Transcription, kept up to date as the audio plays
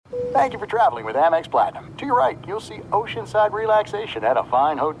Thank you for traveling with Amex Platinum. To your right, you'll see oceanside relaxation at a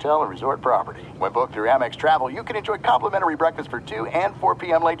fine hotel and resort property. When booked through Amex Travel, you can enjoy complimentary breakfast for 2 and 4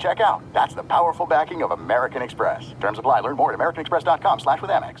 p.m. late checkout. That's the powerful backing of American Express. Terms apply. Learn more at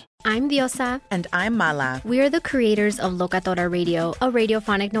americanexpress.com/withAmex. I'm Diosa. And I'm Mala. We are the creators of Locatora Radio, a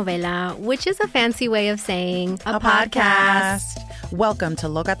radiophonic novela, which is a fancy way of saying a podcast. Welcome to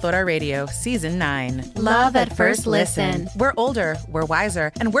Locatora Radio, Season 9. Love at first listen. We're older, we're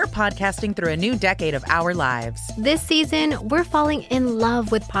wiser, and we're podcasting through a new decade of our lives. This season, we're falling in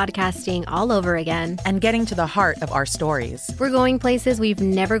love with podcasting all over again. And getting to the heart of our stories. We're going places we've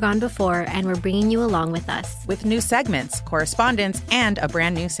never gone before, and we're bringing you along with us. With new segments, correspondence, and a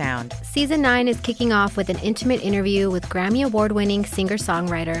brand new sound. Season 9 is kicking off with an intimate interview with Grammy Award-winning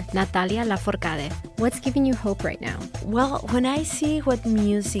singer-songwriter Natalia Lafourcade. What's giving you hope right now? Well, when I see what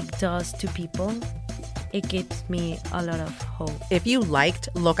music does to people, it gives me a lot of hope. If you liked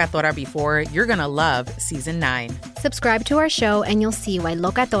Locatora before, you're going to love Season 9. Subscribe to our show and you'll see why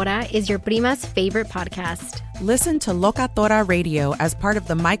Locatora is your prima's favorite podcast. Listen to Locatora Radio as part of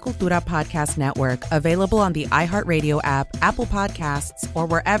the My Cultura Podcast Network, available on the iHeartRadio app, Apple Podcasts, or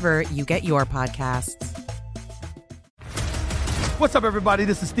wherever you get your podcasts. What's up, everybody?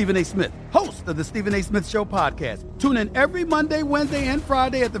 This is Stephen A. Smith, host of the Stephen A. Smith Show podcast. Tune in every Monday, Wednesday, and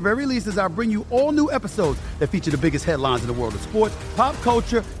Friday at the very least as I bring you all new episodes that feature the biggest headlines in the world of sports, pop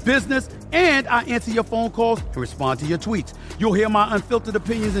culture, business, and I answer your phone calls and respond to your tweets. You'll hear my unfiltered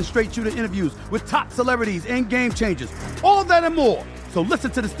opinions and straight-shooter interviews with top celebrities and game changers. All of that and more. So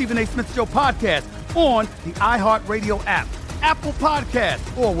listen to the Stephen A. Smith Show podcast on the iHeartRadio app, Apple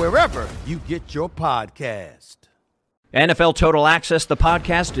Podcasts, or wherever you get your podcast. NFL Total Access, the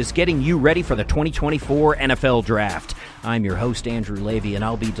podcast, is getting you ready for the 2024 NFL Draft. I'm your host, Andrew Levy, and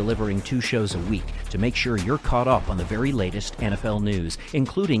I'll be delivering 2 shows a week to make sure you're caught up on the very latest NFL news,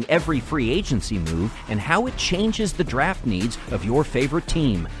 including every free agency move and how it changes the draft needs of your favorite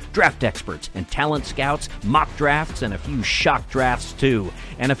team. Draft experts and talent scouts, mock drafts, and a few shock drafts, too.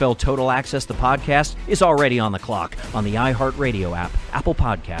 NFL Total Access, the podcast, is already on the clock on the iHeartRadio app, Apple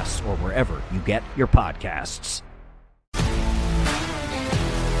Podcasts, or wherever you get your podcasts.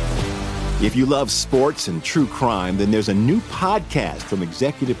 If you love sports and true crime, then there's a new podcast from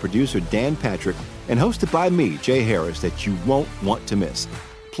executive producer Dan Patrick and hosted by me, Jay Harris, that you won't want to miss.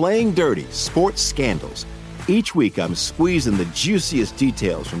 Playing Dirty: Sports Scandals. Each week, I'm squeezing the juiciest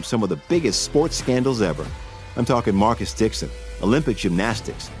details from some of the biggest sports scandals ever. I'm talking Marcus Dixon, Olympic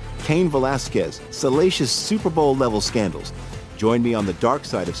gymnastics, Cain Velasquez, salacious Super Bowl-level scandals. Join me on the dark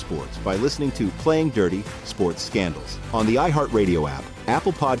side of sports by listening to Playing Dirty: Sports Scandals on the iHeartRadio app,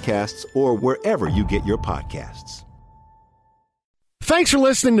 Apple Podcasts, or wherever you get your podcasts. Thanks for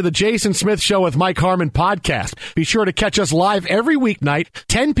listening to the Jason Smith Show with Mike Harmon podcast. Be sure to catch us live every weeknight,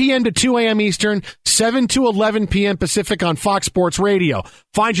 10 p.m. to 2 a.m. Eastern, 7 to 11 p.m. Pacific on Fox Sports Radio.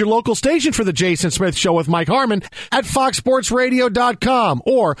 Find your local station for the Jason Smith Show with Mike Harmon at foxsportsradio.com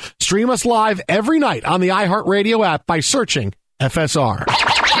or stream us live every night on the iHeartRadio app by searching FSR. Now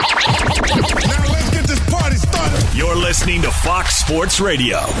let's get this party started. You're listening to Fox Sports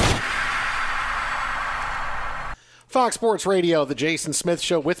Radio. Fox Sports Radio, the Jason Smith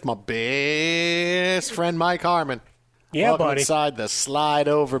Show with my best friend Mike Harmon. Yeah, Welcome buddy. inside the Slide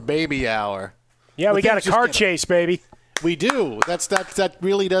Over Baby Hour. Yeah, we got a car chase, baby. We do. That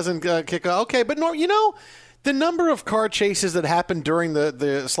really doesn't kick off. Okay, but no, you know, the number of car chases that happen during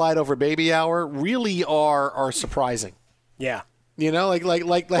the Slide Over Baby Hour really are surprising. Yeah. You know, like.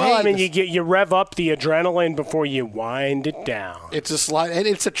 Well, hey, I mean, you rev up the adrenaline before you wind it down. It's a slide, and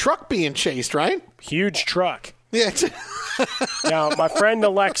it's a truck being chased, right? Huge truck. Yeah. Now, my friend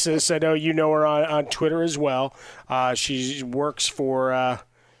Alexis, I know you know her on Twitter as well. She works for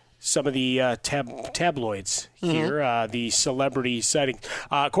some of the tabloids here, the celebrity sighting.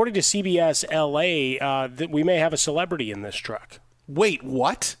 According to CBS LA, that we may have a celebrity in this truck. Wait,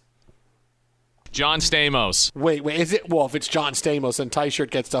 what? John Stamos. Wait, is it? Well, if it's John Stamos, then Ty Shirt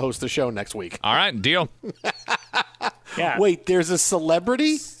gets to host the show next week. All right, deal. Yeah. Wait, there's a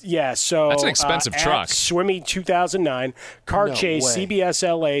celebrity? Yeah, so that's an expensive truck. Swimmy 2009 car No chase. way. CBS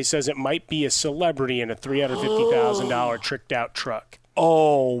LA says it might be a celebrity in a $350,000 tricked out truck.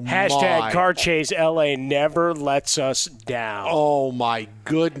 Oh, Hashtag my. car chase LA never lets us down. Oh, my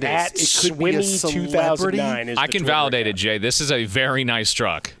goodness. At It could be a Swimmy celebrity? 2009 is I the can Twitter validate account. it, Jay. This is a very nice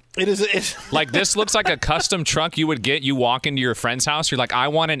truck. It is. Like, this looks like a custom truck you would get. You walk into your friend's house. You're like, I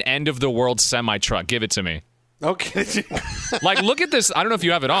want an end-of-the-world semi-truck. Give it to me. Okay. Like, look at this. I don't know if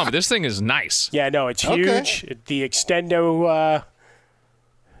you have it on, but this thing is nice. Yeah, no, it's huge. Okay. The Extendo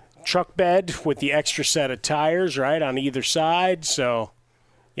truck bed with the extra set of tires, right, on either side. So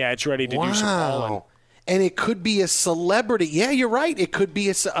Yeah, it's ready to do some hauling. And it could be a celebrity. Yeah, you're right. It could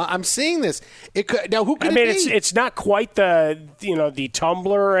be I'm seeing this. It could. Now, who could it be? It's not quite the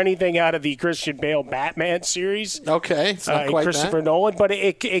Tumbler or anything out of the Christian Bale Batman series. Okay, it's not quite Christopher Nolan, but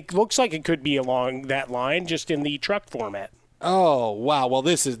it looks like it could be along that line, just in the truck format. Oh wow! Well,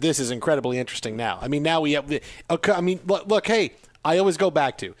 this is incredibly interesting. Now, I mean, now we have. Okay, I mean, look, hey. I always go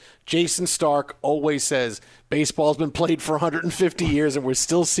back to Jason Stark always says baseball's been played for 150 years and we're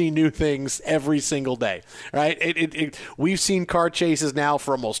still seeing new things every single day, right? We've seen car chases now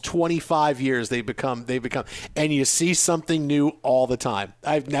for almost 25 years. They've become, and you see something new all the time.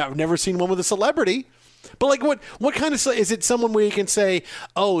 I've never seen one with a celebrity. But like what kind of is it? Someone where you can say,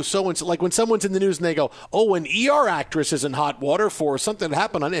 oh, so and so, like when someone's in the news and they go, oh, an ER actress is in hot water for something that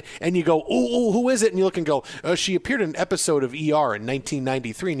happened on it, and you go, oh, who is it? And you look and go, she appeared in an episode of ER in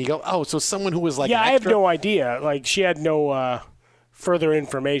 1993, and you go, oh, so someone who was like, I have no idea. Like she had no further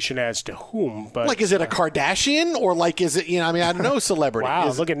information as to whom, but like, is it a Kardashian or like, is it, I don't know, celebrity?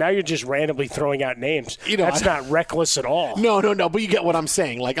 Wow, look at now you're just randomly throwing out names. That's not reckless at all. No, but you get what I'm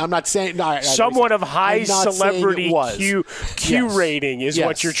saying. Like, I'm not saying someone of high celebrity Q rating is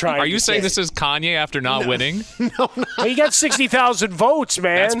what you're trying. Are you to saying say. This is Kanye after not winning? No. Well, he got 60,000 votes,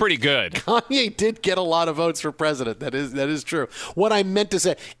 man. That's pretty good. Kanye did get a lot of votes for president. That is true. What I meant to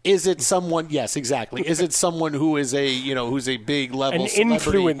say is, it someone? Yes, exactly. Is it someone who is who's a big level? An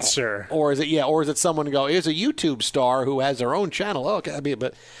influencer, or is it someone who is a YouTube star who has their own channel? Oh, okay,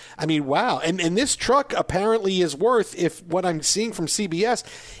 wow. And this truck apparently is worth, if what I'm seeing from CBS,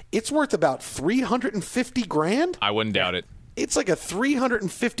 it's worth about $350,000. I wouldn't doubt it. It's like a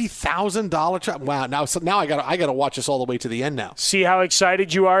 $350,000 truck. Wow. Now I gotta watch this all the way to the end now. See how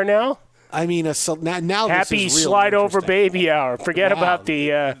excited you are now? I mean, now happy this is slide over baby hour. Forget about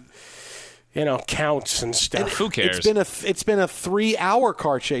the. Counts and stuff. And who cares? It's been a 3-hour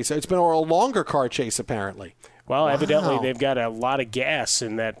car chase. It's been a longer car chase, apparently. Well, evidently they've got a lot of gas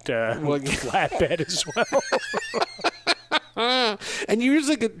in that flatbed as well. And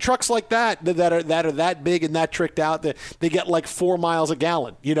usually trucks like that are that big and that tricked out, that they get like 4 miles a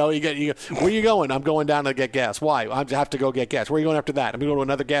gallon. You get where are you going? I'm going down to get gas. Why? I have to go get gas. Where are you going after that? I'm going to go to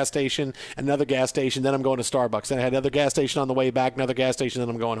another gas station, then I'm going to Starbucks. Then I had another gas station on the way back, another gas station, then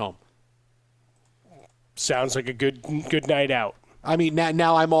I'm going home. Sounds like a good night out. I mean,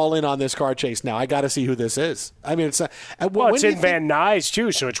 now I'm all in on this car chase. Now I got to see who this is. I mean, it's it's in Van Nuys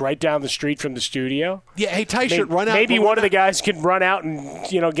too, so it's right down the street from the studio. Yeah, hey, Tyshirt, run out. Maybe one of the guys can run out and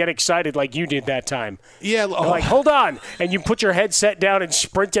get excited like you did that time. Yeah, like hold on, and you put your headset down and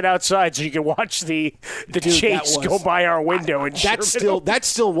sprint it outside so you can watch the chase go by our window. And that's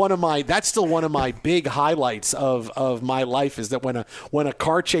still one of my big highlights of my life, is that when a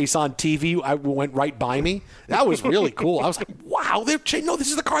car chase on TV went right by me. That was really cool. I was like, wow. This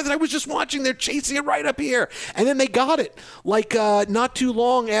is the car that I was just watching. They're chasing it right up here. And then they got it, like not too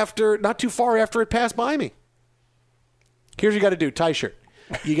far after it passed by me. Here's what you got to do, Tyshirt.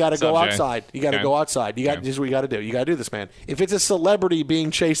 You got to go outside. You got to go outside. This is what you got to do. You got to do this, man. If it's a celebrity being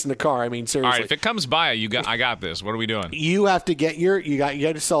chased in the car, I mean, seriously. All right, if it comes by, I got this. What are we doing? You have to get you got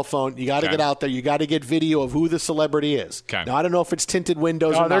your cell phone. You got to get out there. You got to get video of who the celebrity is. Okay. Now, I don't know if it's tinted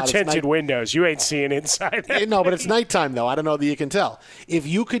windows or not. Oh, they're tinted windows. You ain't seeing inside. No, but it's nighttime, though. I don't know that you can tell. If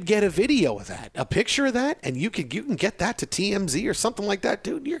you could get a video of that, a picture of that, and you can get that to TMZ or something like that,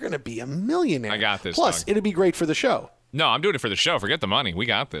 dude, you're going to be a millionaire. I got this. Plus, it'd be great for the show. No, I'm doing it for the show. Forget the money. We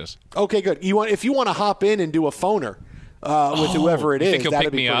got this. Okay, good. If you want to hop in and do a phoner with whoever it is,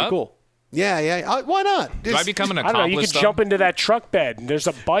 that'd be pretty cool. Yeah. Why not? Do I become an accomplice? I don't know. You could jump into that truck bed. There's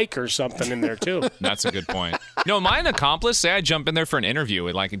a bike or something in there too. That's a good point. No, am I an accomplice? Say I jump in there for an interview.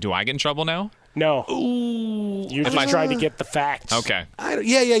 Do I get in trouble now? No. Ooh. You're just trying to get the facts. Okay.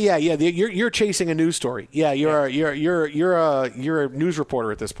 Yeah. You're chasing a news story. Yeah, you're a news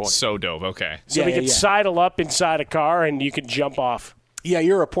reporter at this point. So dope. Okay. So we could sidle up inside a car and you could jump off. Yeah,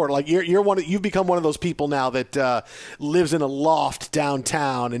 you're a reporter. Like you've become one of those people now that lives in a loft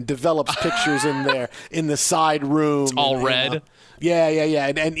downtown and develops pictures in the side room. It's all red.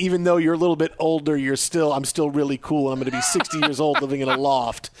 Yeah. And even though you're a little bit older, I'm still really cool. I'm going to be 60 years old living in a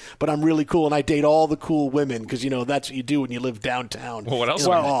loft, but I'm really cool, and I date all the cool women because that's what you do when you live downtown. Well, what else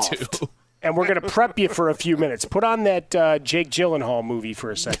are we going to do? And we're going to prep you for a few minutes. Put on that Jake Gyllenhaal movie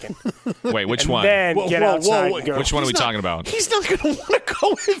for a second. Wait, which one? Then get outside and go. Which one are we talking about? He's not going to want to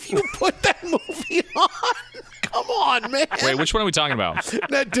go if you put that movie on. Come on, man. Wait, which one are we talking about?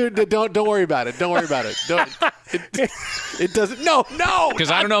 No, dude, don't worry about it. Don't worry about it. It doesn't. No. Because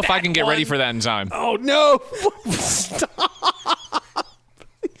I don't know if I can get ready for that in time. Oh, no. Stop.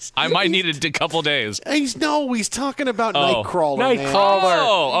 I might need a couple days. He's talking about Nightcrawler.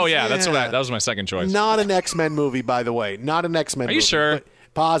 Nightcrawler. Yeah. That was my second choice. Not an X-Men movie, by the way. Not an X-Men movie. Are you sure?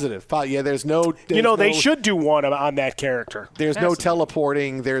 Positive. Yeah, there's no. They should do one on that character. There's no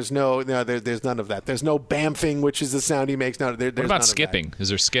teleporting. There's there's none of that. There's no bamfing, which is the sound he makes. No, there's what about skipping? Is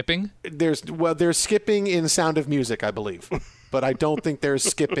there skipping? There's skipping in Sound of Music, I believe. But I don't think there's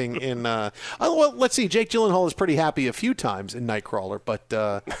skipping in. Well, let's see. Jake Gyllenhaal is pretty happy a few times in Nightcrawler, but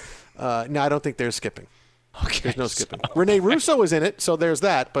no, I don't think there's skipping. Okay. There's no skipping. Renee Russo is in it, so there's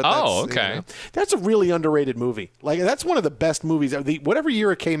that. But okay. That's a really underrated movie. Like that's one of the best movies. Whatever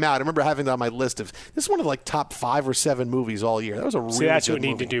year it came out, I remember having it on my list of. This is one of the top 5 or 7 movies all year. That was a really. That's good what we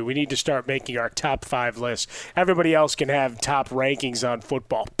need movie. to do. We need to start making our top 5 lists. Everybody else can have top rankings on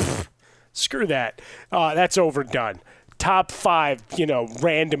football. Pfft, screw that. That's overdone. Top 5,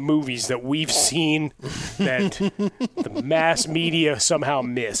 random movies that we've seen that the mass media somehow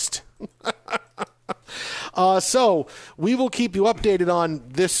missed. So we will keep you updated on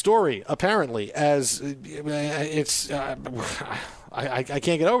this story, apparently, as it's I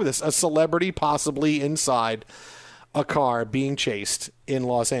can't get over this. A celebrity possibly inside a car being chased in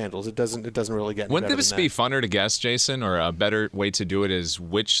Los Angeles. It doesn't really get. Wouldn't this be funner to guess, Jason, or a better way to do it is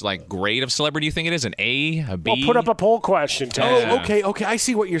which grade of celebrity you think it is? An A, a B? Well, put up a poll question. Okay. I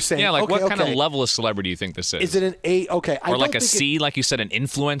see what you're saying. Yeah, what kind of level of celebrity do you think this is? Is it an A? Okay, or like a C, like you said, an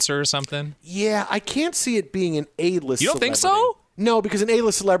influencer or something? Yeah, I can't see it being an A-list. You don't think celebrity. so? No, because an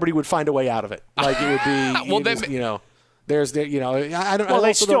A-list celebrity would find a way out of it. Like it would be. Well, then. There's I don't. Well,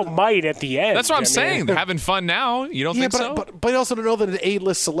 they still might at the end. That's what I'm saying. They're having fun now. You don't think so? But I also don't know that an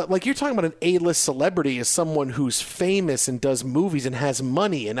A-list like you're talking about an A-list celebrity is someone who's famous and does movies and has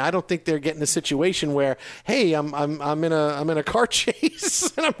money, and I don't think they're getting a situation where, hey, I'm in a car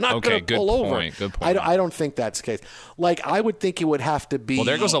chase and I'm not going to pull over. Good point. I don't think that's the case. Like I would think it would have to be. Well,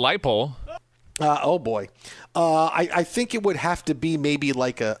 there goes a light pole. Oh boy, I think it would have to be maybe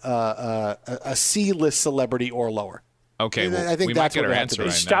like a C-list celebrity or lower. Okay, well, I think we that's might get what our answer right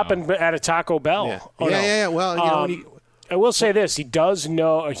now. Stopping at a Taco Bell. Yeah. Oh, yeah. Well, I will say this: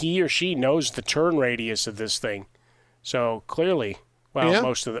 he or she knows the turn radius of this thing. So clearly,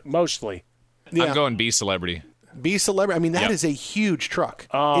 mostly. Yeah. I'm going B celebrity. B celebrity. I mean, that is a huge truck.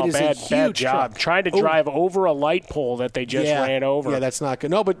 Oh, it is a huge job. Truck. Trying to drive over a light pole that they just ran over. Yeah, that's not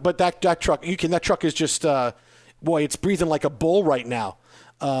good. No, but that truck, that truck is just, it's breathing like a bull right now.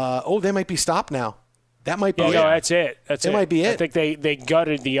 They might be stopped now. That might be it. No, that's it. That might be it. I think they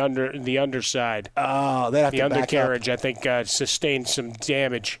gutted the underside. Oh, they have the undercarriage. I think sustained some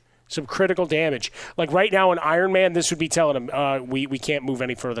damage, some critical damage. Like right now in Iron Man, this would be telling them we can't move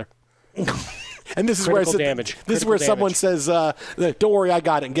any further. And this is where someone says, "Don't worry, I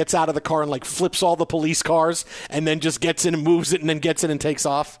got it," and gets out of the car and flips all the police cars, and then just gets in and moves it, and then gets in and takes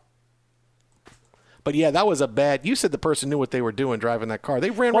off. But yeah, that was a bad. You said the person knew what they were doing driving that car.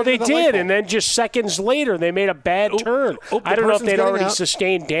 They ran. Well, right they did, and then just seconds later, they made a bad turn. I don't know if they'd already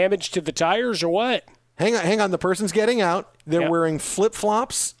sustained damage to the tires or what. Hang on. The person's getting out. They're wearing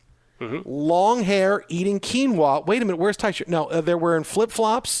flip-flops, long hair, eating quinoa. Wait a minute, where's tie shirt? No, they're wearing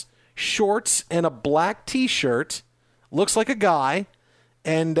flip-flops, shorts, and a black T-shirt. Looks like a guy,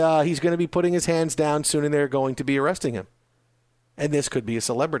 and he's going to be putting his hands down soon, and they're going to be arresting him. And this could be a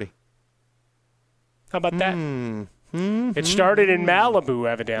celebrity. How about that? It started in Malibu,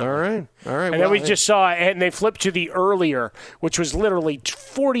 evidently. All right. And then we just saw, and they flipped to the earlier, which was literally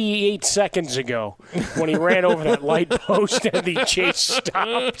 48 seconds ago when he ran over that light post and the chase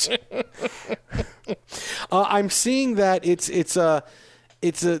stopped. I'm seeing that it's I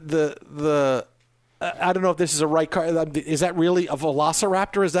don't know if this is a right car. Is that really a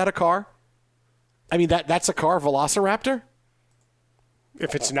Velociraptor? Is that a car? I mean, that's a car, Velociraptor?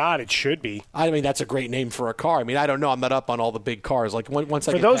 If it's not, it should be. I mean, that's a great name for a car. I mean, I don't know. I'm not up on all the big cars. Like once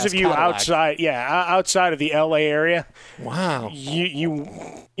I for get those past of you Cadillac. outside of the L.A. area, wow, you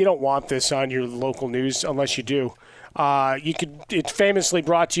don't want this on your local news unless you do. It's famously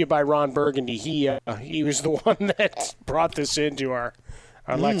brought to you by Ron Burgundy. He was the one that brought this into our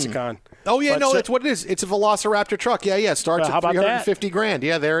lexicon. Oh yeah, that's what it is. It's a Velociraptor truck. Yeah. It starts at $350,000.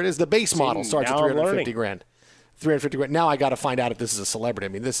 Yeah, there it is. The base model starts at $350,000. $350,000. Now I got to find out if this is a celebrity. I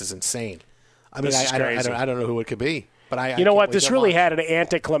mean, this is insane. I mean, I don't know who it could be. But you know what? This really had an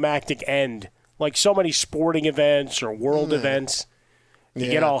anticlimactic end. Like so many sporting events or world events, you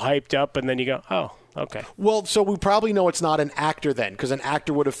get all hyped up, and then you go, oh, Okay. Well, so we probably know it's not an actor then, because an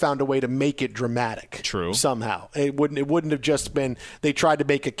actor would have found a way to make it dramatic. True. Somehow. It wouldn't have just been they tried to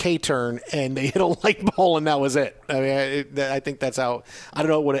make a K-turn and they hit a light bulb and that was it. I mean, I think that's how – I don't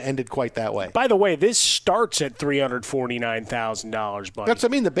know it would have ended quite that way. By the way, this starts at $349,000, buddy. That's what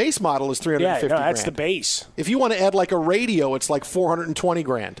I mean. The base model is $350,000. Yeah, no, that's the base. If you want to add like a radio, it's like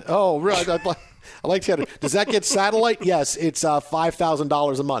 $420,000. Oh, really? I like to. Does that get satellite? Yes, it's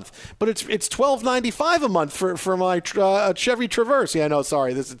 $5,000 a month, but it's $1,295 a month for my Chevy Traverse. Yeah, no,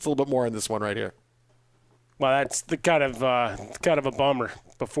 sorry, it's a little bit more in this one right here. Well, that's the kind of a bummer.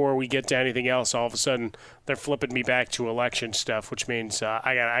 Before we get to anything else, all of a sudden they're flipping me back to election stuff, which means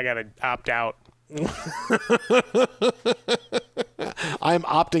I got to opt out. I'm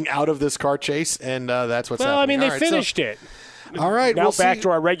opting out of this car chase, and that's what's happening. Well, I mean, they finished it. All right, now back to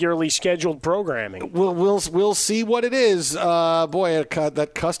our regularly scheduled programming. We'll see what it is. Boy,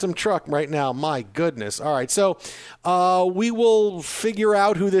 that custom truck right now. My goodness. All right, so we will figure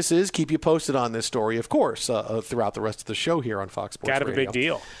out who this is. Keep you posted on this story, of course, throughout the rest of the show here on Fox Sports Radio. Kind of a big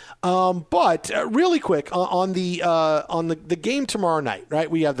deal. But really quick on the game tomorrow night, right?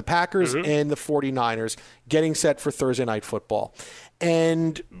 We have the Packers and the 49ers getting set for Thursday Night Football,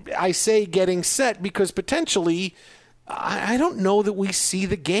 and I say getting set because potentially. I don't know that we see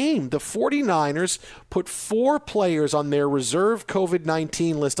the game. The 49ers put 4 players on their reserve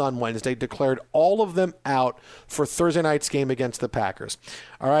COVID-19 list on Wednesday, declared all of them out for Thursday night's game against the Packers.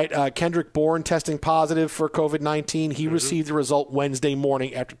 All right, Kendrick Bourne testing positive for COVID-19. He received the result Wednesday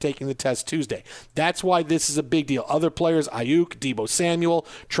morning after taking the test Tuesday. That's why this is a big deal. Other players, Ayuk, Deebo Samuel,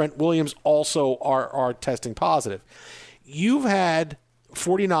 Trent Williams also are testing positive. You've had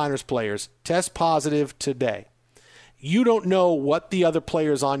 49ers players test positive today. You don't know what the other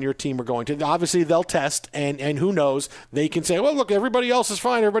players on your team are going to. Obviously, they'll test, and who knows? They can say, well, look, everybody else is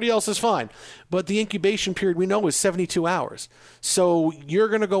fine. Everybody else is fine. But the incubation period we know is 72 hours. So you're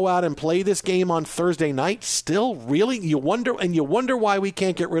going to go out and play this game on Thursday night still? Really? You wonder why we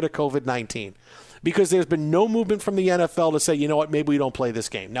can't get rid of COVID-19. Because there's been no movement from the NFL to say, you know what, maybe we don't play this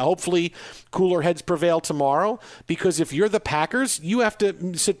game. Now, hopefully, cooler heads prevail tomorrow, because if you're the Packers, you have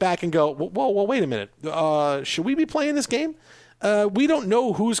to sit back and go, whoa, wait a minute. Should we be playing this game? We don't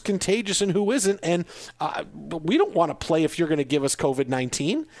know who's contagious and who isn't, and we don't want to play if you're going to give us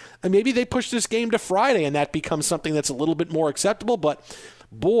COVID-19. And maybe they push this game to Friday, and that becomes something that's a little bit more acceptable, but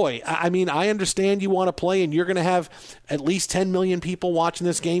boy, I mean, I understand you want to play, and you're going to have at least 10 million people watching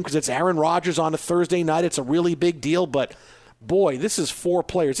this game because it's Aaron Rodgers on a Thursday night. It's a really big deal, but boy, this is 4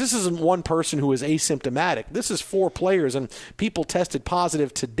 players. This isn't one person who is asymptomatic. This is 4 players, and people tested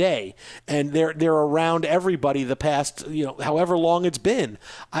positive today, and they're around everybody the past, however long it's been.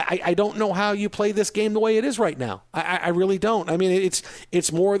 I don't know how you play this game the way it is right now. I really don't. I mean,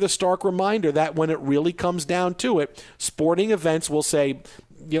 it's more the stark reminder that when it really comes down to it, sporting events will say,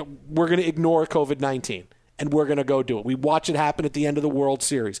 we're going to ignore COVID-19. And we're going to go do it. We watch it happen at the end of the World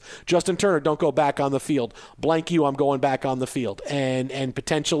Series. Justin Turner, don't go back on the field. Blank you, I'm going back on the field. And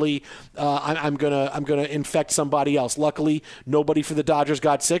potentially I'm gonna infect somebody else. Luckily, nobody for the Dodgers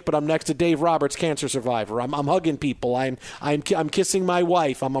got sick, but I'm next to Dave Roberts, cancer survivor. I'm hugging people. I'm kissing my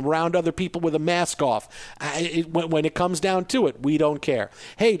wife. I'm around other people with a mask off. When it comes down to it, we don't care.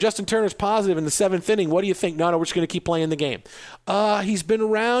 Hey, Justin Turner's positive in the 7th inning. What do you think? No, we're just going to keep playing the game. He's been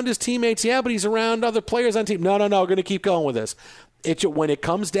around his teammates. Yeah, but he's around other players on team. No, we're going to keep going with this. When it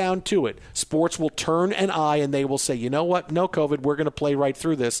comes down to it, sports will turn an eye and they will say, you know what, no COVID, we're going to play right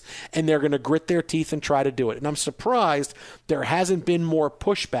through this, and they're going to grit their teeth and try to do it. And I'm surprised there hasn't been more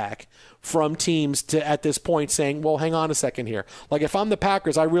pushback from teams at this point saying, well, hang on a second here. Like if I'm the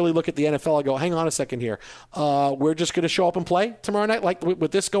Packers, I really look at the NFL, I go, hang on a second here. We're just going to show up and play tomorrow night? Like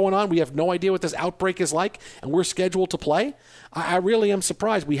with this going on, we have no idea what this outbreak is like, and we're scheduled to play? I really am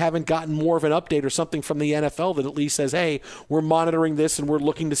surprised we haven't gotten more of an update or something from the NFL that at least says, hey, we're monitoring this and we're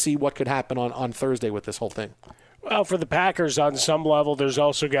looking to see what could happen on Thursday with this whole thing. Well, for the Packers, on some level, there's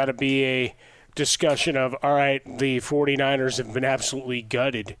also got to be a discussion of, all right, the 49ers have been absolutely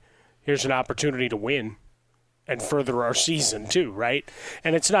gutted. Here's an opportunity to win and further our season too, right?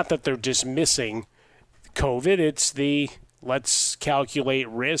 And it's not that they're dismissing COVID. It's let's calculate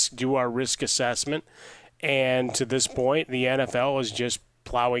risk, do our risk assessment. And to this point, the NFL is just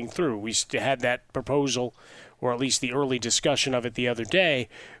plowing through. We had that proposal, or at least the early discussion of it the other day,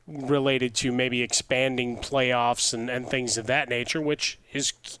 related to maybe expanding playoffs and things of that nature, which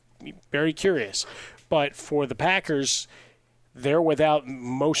is very curious. But for the Packers, they're without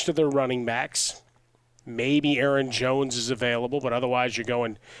most of their running backs. Maybe Aaron Jones is available, but otherwise you're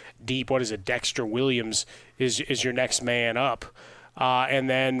going deep. What is it? Dexter Williams is your next man up. And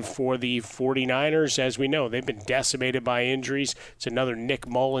then for the 49ers, as we know, they've been decimated by injuries. It's another Nick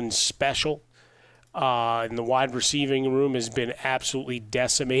Mullins special. And the wide receiving room has been absolutely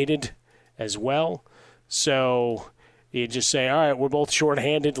decimated as well. So you just say, all right, we're both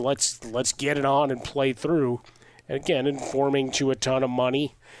shorthanded. Let's get it on and play through. And again, informing to a ton of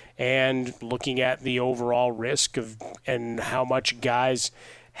money and looking at the overall risk of and how much guys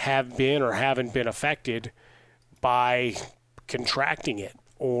have been or haven't been affected by contracting it.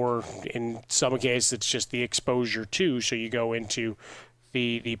 Or in some cases, it's just the exposure to. So you go into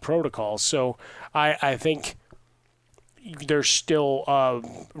the protocols. So I think there's still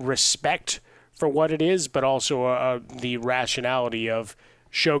respect for what it is, but also the rationality of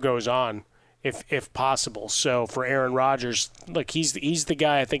show goes on if possible. So for Aaron Rodgers, look, he's the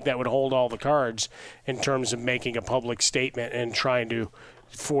guy I think that would hold all the cards in terms of making a public statement and trying to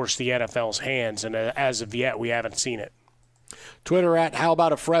force the NFL's hands. And as of yet, we haven't seen it. Twitter at How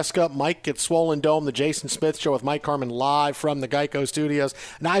About a Fresca. Mike at Swollen Dome, the Jason Smith Show with Mike Harmon live from the Geico Studios.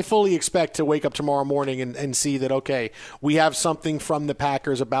 And I fully expect to wake up tomorrow morning and see that, okay, we have something from the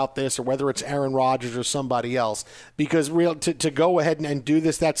Packers about this, or whether it's Aaron Rodgers or somebody else. Because to go ahead and do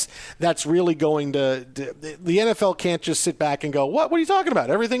this, that's really going to the NFL can't just sit back and go, what are you talking about?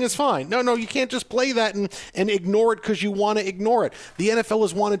 Everything is fine. No, you can't just play that and ignore it because you want to ignore it. The NFL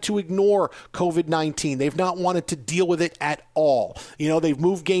has wanted to ignore COVID-19. They've not wanted to deal with it at all. They've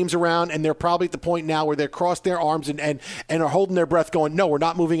moved games around, and they're probably at the point now where they're crossed their arms and are holding their breath going, no, we're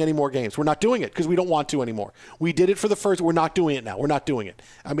not moving any more games. We're not doing it because we don't want to anymore. We did it for the first. We're not doing it now. We're not doing it.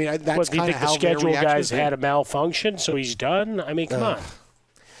 I mean, that's kind of how the schedule guys had a malfunction, so he's done? I mean, come on.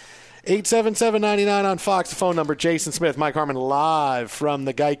 877-99 on Fox, the phone number. Jason Smith, Mike Harmon live from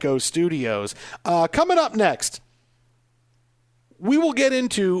the Geico Studios. Coming up next, we will get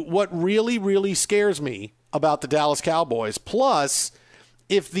into what really, really scares me about the Dallas Cowboys. Plus,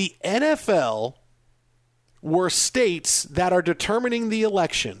 if the NFL were states that are determining the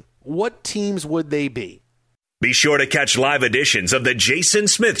election, what teams would they be? Be sure to catch live editions of The Jason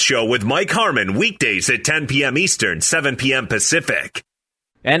Smith Show with Mike Harmon weekdays at 10 p.m. Eastern, 7 p.m. Pacific.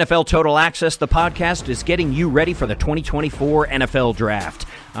 NFL Total Access, the podcast, is getting you ready for the 2024 NFL Draft.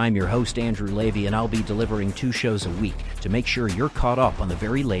 I'm your host, Andrew Levy, and I'll be delivering 2 shows a week to make sure you're caught up on the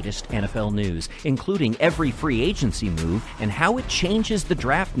very latest NFL news, including every free agency move and how it changes the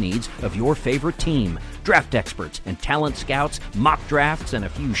draft needs of your favorite team. Draft experts and talent scouts, mock drafts, and a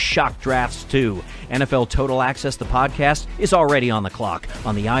few shock drafts, too. NFL Total Access, the podcast, is already on the clock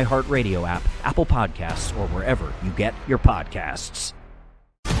on the iHeartRadio app, Apple Podcasts, or wherever you get your podcasts.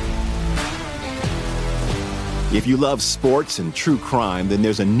 If you love sports and true crime, then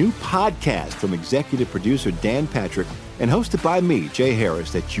there's a new podcast from executive producer Dan Patrick and hosted by me, Jay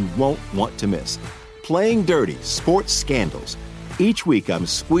Harris, that you won't want to miss. Playing Dirty: Sports Scandals. Each week, I'm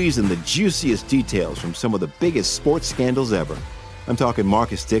squeezing the juiciest details from some of the biggest sports scandals ever. I'm talking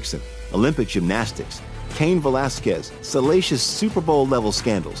Marcus Dixon, Olympic gymnastics, Cain Velasquez, salacious Super Bowl-level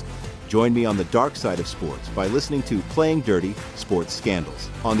scandals. Join me on the dark side of sports by listening to Playing Dirty: Sports Scandals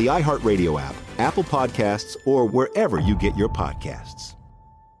on the iHeartRadio app, Apple Podcasts, or wherever you get your podcasts.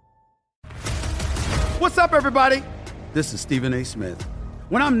 What's up, everybody? This is Stephen A. Smith.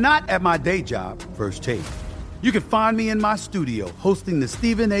 When I'm not at my day job, First Take, you can find me in my studio hosting the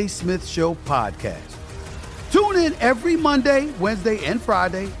Stephen A. Smith Show podcast. Tune in every Monday, Wednesday, and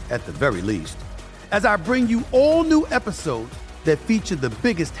Friday, at the very least, as I bring you all new episodes that feature the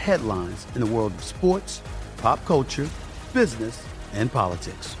biggest headlines in the world of sports, pop culture, business, and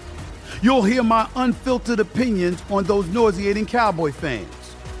politics. You'll hear my unfiltered opinions on those nauseating Cowboy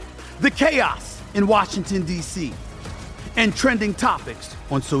fans, the chaos in Washington, D.C., and trending topics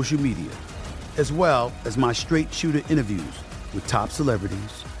on social media, as well as my straight shooter interviews with top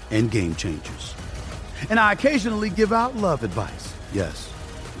celebrities and game changers. And I occasionally give out love advice. Yes,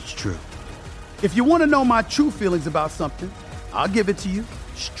 it's true. If you want to know my true feelings about something, I'll give it to you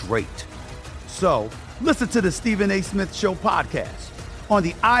straight. So, listen to the Stephen A. Smith Show podcast on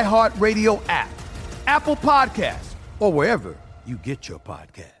the iHeartRadio app, Apple Podcasts, or wherever you get your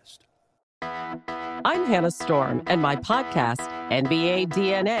podcast. I'm Hannah Storm, and my podcast, NBA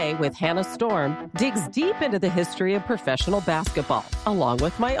DNA with Hannah Storm, digs deep into the history of professional basketball, along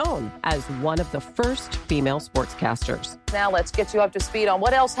with my own, as one of the first female sportscasters. Now let's get you up to speed on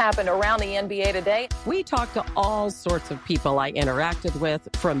what else happened around the NBA today. We talk to all sorts of people I interacted with,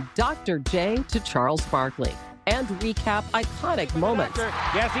 from Dr. J to Charles Barkley, and recap iconic moments.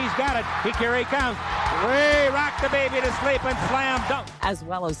 Yes, he's got it. Here he comes. Way rock the baby to sleep and slam dunk. As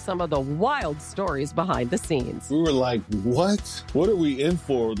well as some of the wild stories behind the scenes. We were like, what? What are we in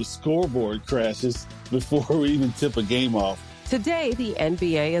for? The scoreboard crashes before we even tip a game off. Today, the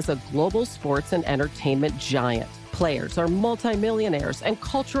NBA is a global sports and entertainment giant. Players are multimillionaires and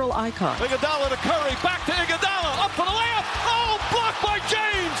cultural icons. Iguodala to Curry, back to Iguodala, up for the layup. Oh, blocked by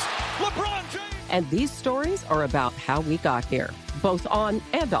James. LeBron James. And these stories are about how we got here, both on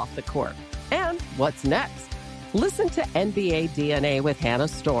and off the court. And what's next? Listen to NBA DNA with Hannah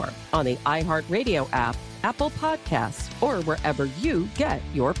Storm on the iHeartRadio app, Apple Podcasts, or wherever you get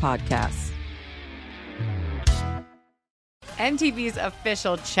your podcasts. MTV's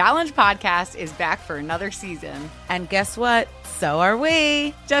official Challenge podcast is back for another season. And guess what? So are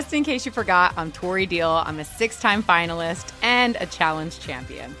we. Just in case you forgot, I'm Tori Deal. I'm a 6-time finalist and a Challenge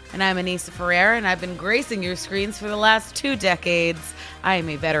champion. And I'm Anissa Ferreira, and I've been gracing your screens for the last 2 decades. I am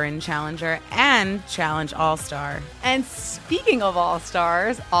a veteran challenger and Challenge All-Star. And speaking of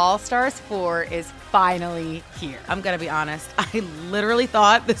All-Stars, All-Stars 4 is finally here. I'm going to be honest. I literally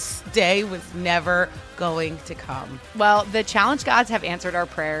thought this day was never going to come. Well, the Challenge gods have answered our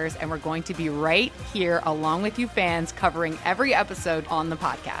prayers, and we're going to be right here along with you fans covering every episode on the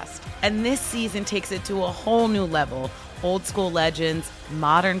podcast. And this season takes it to a whole new level. Old school legends,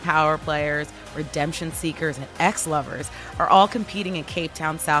 modern power players, redemption seekers, and ex-lovers are all competing in Cape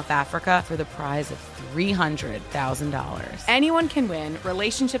Town, South Africa for the prize of $300,000. Anyone can win,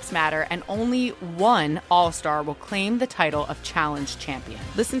 relationships matter, and only one All-Star will claim the title of Challenge champion.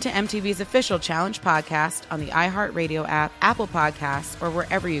 Listen to MTV's official Challenge podcast on the iHeartRadio app, Apple Podcasts, or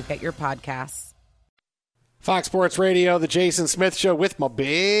wherever you get your podcasts. Fox Sports Radio, The Jason Smith Show with my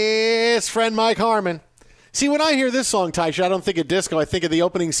best friend Mike Harmon. See, when I hear this song, Taisha, I don't think of disco. I think of the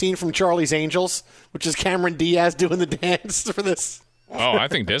opening scene from Charlie's Angels, which is Cameron Diaz doing the dance for this. Oh, I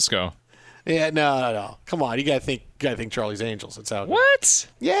think disco. Yeah, no. Come on, you gotta think Charlie's Angels. That's how. What?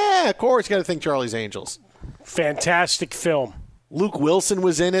 Yeah, of course, you gotta think Charlie's Angels. Fantastic film. Luke Wilson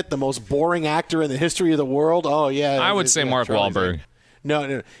was in it, the most boring actor in the history of the world. Oh yeah, I would say Mark Wahlberg.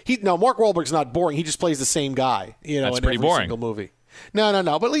 No, Mark Wahlberg's not boring. He just plays the same guy. That's in pretty every boring. Single movie.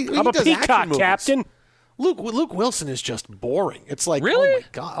 No. But he I'm a does peacock action movies. captain. Luke Wilson is just boring. It's like, really? Oh my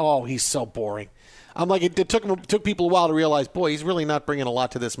God, oh, he's so boring. I'm like, it took people a while to realize, boy, he's really not bringing a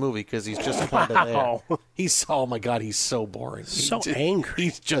lot to this movie because he's just kind of there. Oh my God, he's so boring. He's so angry.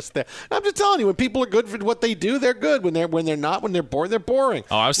 He's just there. I'm just telling you, when people are good for what they do, they're good. When they're not, when they're bored, they're boring.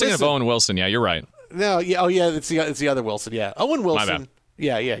 Oh, I was thinking of Owen Wilson. Yeah, you're right. No, yeah, it's the other Wilson. Yeah, Owen Wilson. My bad.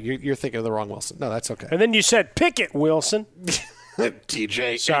 Yeah, you're thinking of the wrong Wilson. No, that's okay. And then you said Pickett Wilson.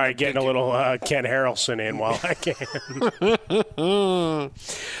 TJ. Sorry, getting a little Ken Harrelson in while I can.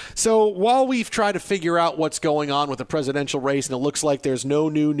 So while we've tried to figure out what's going on with the presidential race, and it looks like there's no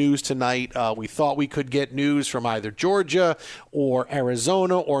new news tonight, we thought we could get news from either Georgia or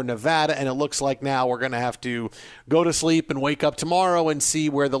Arizona or Nevada, and it looks like now we're going to have to go to sleep and wake up tomorrow and see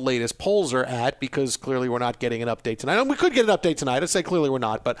where the latest polls are at, because clearly we're not getting an update tonight. And we could get an update tonight. I'd say clearly we're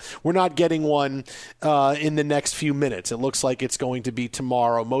not, but we're not getting one in the next few minutes. It looks like it's going to be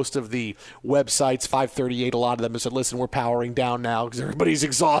tomorrow. Most of the websites, 538, a lot of them have said, listen, we're powering down now because everybody's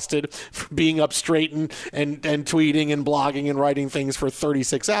exhausted from being up straight and tweeting and blogging and writing things for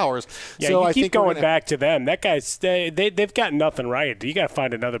 36 hours. Yeah, so I keep going back to them. That guy's they've got nothing right. You got to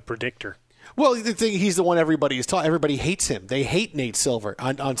find another predictor. Well, the thing, he's the one everybody is talking. Everybody hates him. They hate Nate Silver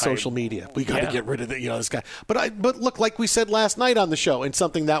on social media. We got to get rid of this guy. But look, like we said last night on the show, and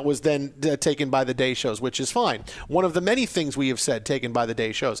something that was then taken by the day shows, which is fine. One of the many things we have said taken by the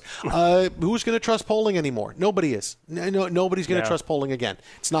day shows. Who's going to trust polling anymore? Nobody is. Nobody's going to trust polling again.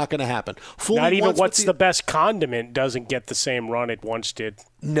 It's not going to happen. Not even what's the best condiment doesn't get the same run it once did.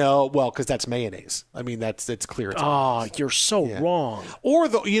 No, well, because that's mayonnaise. I mean, it's clear. Oh, you're so wrong. Or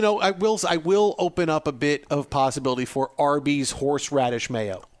I will open up a bit of possibility for Arby's horseradish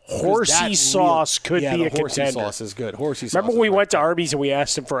mayo. Horsey sauce could be a contender. Horsey sauce is good. Horsey sauce. Remember when we went to Arby's and we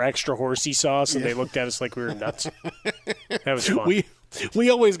asked them for extra horsey sauce and they looked at us like we were nuts? That was fun. We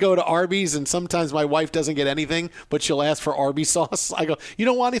always go to Arby's, and sometimes my wife doesn't get anything, but she'll ask for Arby's sauce. I go, you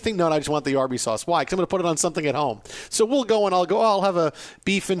don't want anything? No, I just want the Arby's sauce. Why? Because I'm going to put it on something at home. So we'll go, and I'll have a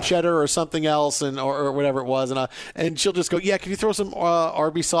beef and cheddar or something else, or whatever it was, and she'll just go, yeah, can you throw some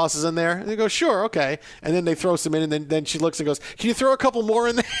Arby's sauces in there? And they go, sure, okay. And then they throw some in, and then she looks and goes, can you throw a couple more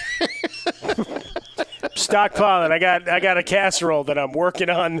in there? Stockpiling. I got a casserole that I'm working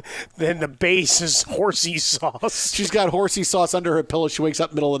on. Then the base is horsey sauce. She's got horsey sauce under her pillow. She wakes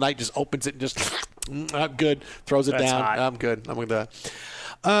up middle of the night, just opens it, and just I'm good. Throws it down. Hot. I'm good. I'm with that.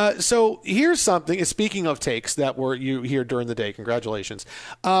 So here's something, speaking of takes that were you here during the day, congratulations.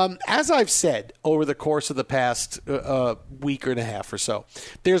 As I've said over the course of the past week and a half or so,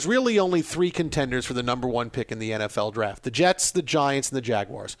 there's really only 3 contenders for the number 1 pick in the NFL draft: the Jets, the Giants, and the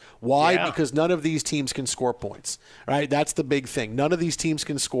Jaguars. Why? Yeah. Because none of these teams can score points, right? That's the big thing. None of these teams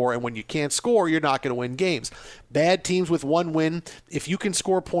can score, and when you can't score, you're not going to win games. Bad teams with 1 win, if you can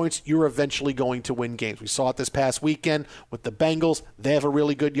score points, you're eventually going to win games. We saw it this past weekend with the Bengals. They have a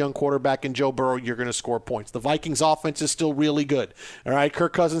really good young quarterback in Joe Burrow. You're going to score points. The Vikings offense is still really good. All right,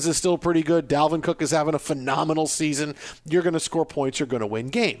 Kirk Cousins is still pretty good. Dalvin Cook is having a phenomenal season. You're going to score points. You're going to win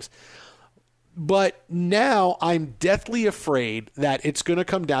games. But now I'm deathly afraid that it's going to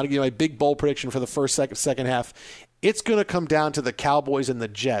come down to give you my big bold prediction for the second half. It's going to come down to the Cowboys and the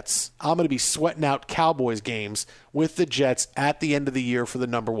Jets. I'm going to be sweating out Cowboys games with the Jets at the end of the year for the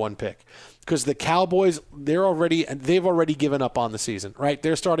number 1 pick. Because the Cowboys, they've already given up on the season, right?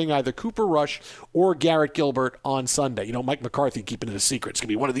 They're starting either Cooper Rush or Garrett Gilbert on Sunday. Mike McCarthy keeping it a secret. It's going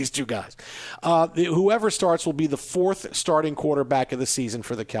to be one of these 2 guys. Whoever starts will be the 4th starting quarterback of the season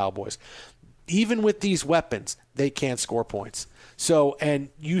for the Cowboys. Even with these weapons, they can't score points. So, and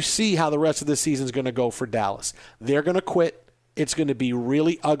you see how the rest of the season is going to go for Dallas. They're going to quit. It's going to be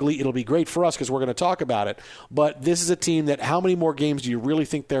really ugly. It'll be great for us because we're going to talk about it. But this is a team that how many more games do you really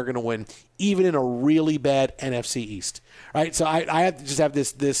think they're going to win, even in a really bad NFC East? Right? So I have to just have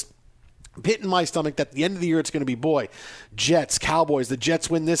this pit in my stomach that at the end of the year it's going to be, boy, Jets, Cowboys. The Jets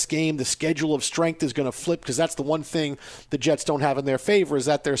win this game. The schedule of strength is going to flip because that's the one thing the Jets don't have in their favor is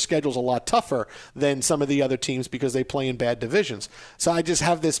that their schedule's a lot tougher than some of the other teams because they play in bad divisions. So I just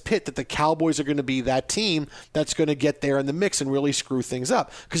have this pit that the Cowboys are going to be that team that's going to get there in the mix and really screw things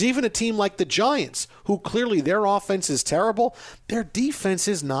up. Because even a team like the Giants, who clearly their offense is terrible, their defense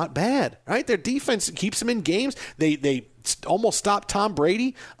is not bad, right? Their defense keeps them in games. They almost stopped Tom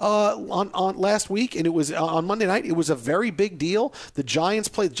Brady on last week, and it was on Monday night. It was a very big deal. The Giants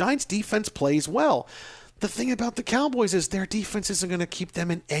defense plays well. The thing about the Cowboys is their defense isn't going to keep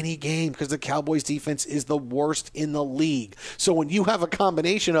them in any game because the Cowboys defense is the worst in the league. So when you have a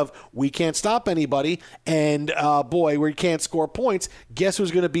combination of we can't stop anybody and we can't score points, guess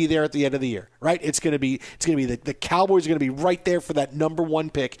who's going to be there at the end of the year, right? It's going to be the Cowboys are going to be right there for that number 1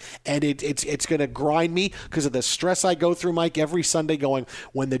 pick, and it's going to grind me because of the stress I go through, Mike, every Sunday going,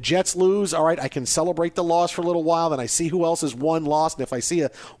 when the Jets lose, all right, I can celebrate the loss for a little while, then I see who else has won, lost, and if I see a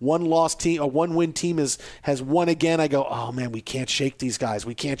 1-win team has won again, I go, oh man, we can't shake these guys.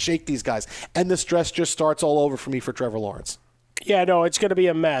 And the stress just starts all over for me for Trevor Lawrence. Yeah, no, it's going to be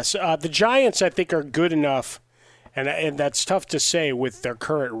a mess. The Giants, I think, are good enough, and that's tough to say with their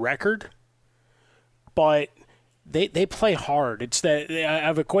current record, but they play hard. It's that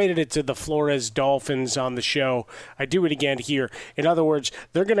I've equated it to the Flores Dolphins on the show. I do it again here. In other words,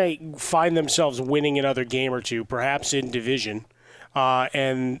 they're going to find themselves winning another game or two, perhaps in division,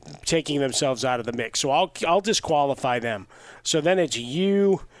 and taking themselves out of the mix. So I'll disqualify them. So then it's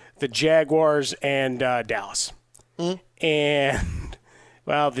you, the Jaguars, and Dallas. And,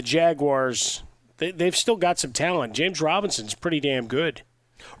 well, the Jaguars, they've still got some talent. James Robinson's pretty damn good.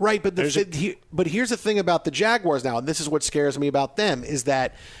 Right, but here's the thing about the Jaguars now, and this is what scares me about them, is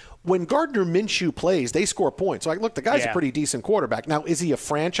that when Gardner Minshew plays, they score points. So, look, the guy's a pretty decent quarterback. Now, is he a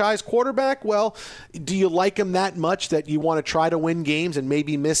franchise quarterback? Well, do you like him that much that you want to try to win games and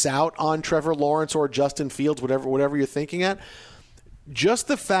maybe miss out on Trevor Lawrence or Justin Fields, whatever you're thinking at? Just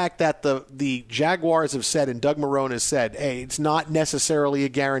the fact that the Jaguars have said and Doug Marrone has said, hey, it's not necessarily a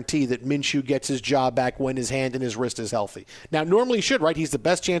guarantee that Minshew gets his job back when his hand and his wrist is healthy. Now, normally he should, right? He's the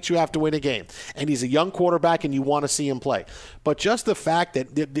best chance you have to win a game. And he's a young quarterback and you want to see him play. But just the fact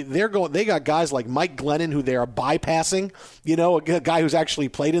that they got guys like Mike Glennon who they are bypassing, a guy who's actually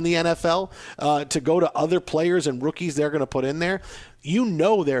played in the NFL, to go to other players and rookies they're going to put in there.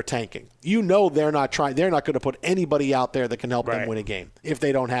 They're tanking. They're not trying. They're not going to put anybody out there that can help them win a game if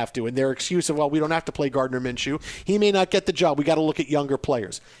they don't have to. And their excuse of, well, we don't have to play Gardner Minshew. He may not get the job. We got to look at younger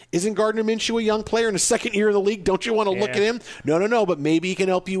players. Isn't Gardner Minshew a young player in his second year of the league? Don't you want to look at him? No. But maybe he can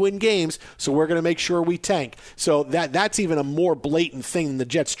help you win games. So we're going to make sure we tank. So that's even a more blatant thing than the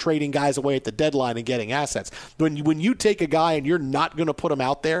Jets trading guys away at the deadline and getting assets. When you take a guy and you're not going to put him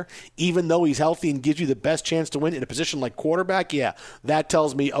out there, even though he's healthy and gives you the best chance to win in a position like quarterback, that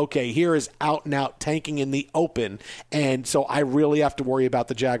tells me, okay, here is out-and-out tanking in the open, and so I really have to worry about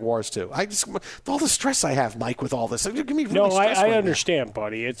the Jaguars too. With all the stress I have, Mike, with all this, give me really stress I right understand, now.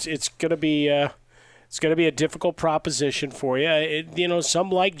 Buddy. It's going to be a difficult proposition for you. Some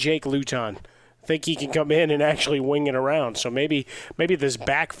like Jake Luton think he can come in and actually wing it around. So maybe this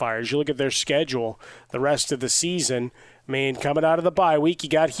backfires. You look at their schedule the rest of the season. I mean, coming out of the bye week, you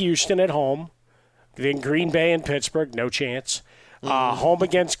got Houston at home. Then Green Bay and Pittsburgh, no chance. Home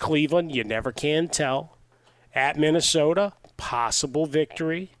against Cleveland, you never can tell. At Minnesota, possible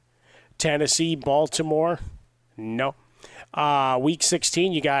victory. Tennessee, Baltimore, no. Week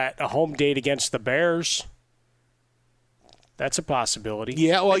 16, you got a home date against the Bears. That's a possibility.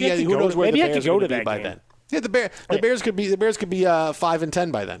 Yeah, well, maybe who knows where the Bears I could go to be that by game. then. Yeah, the Bears could be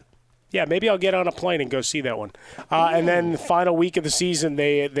 5-10 by then. Yeah, maybe I'll get on a plane and go see that one. And then the final week of the season,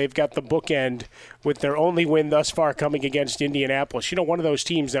 they've got the bookend with their only win thus far coming against Indianapolis. You know, one of those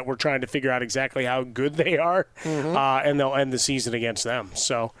teams that we're trying to figure out exactly how good they are, and they'll end the season against them.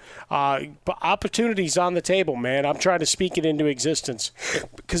 So opportunities on the table, man. I'm trying to speak it into existence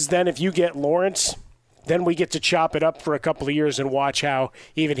because then if you get Lawrence, then we get to chop it up for a couple of years and watch how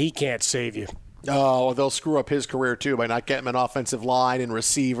even he can't save you. Oh, they'll screw up his career, too, by not getting an offensive line and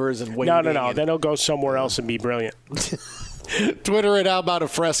receivers and waiting. No. Then he'll go somewhere else and be brilliant. Twitter at How About a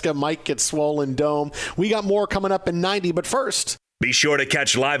Fresca. Mike gets swollen dome. We got more coming up in 90, but first. Be sure to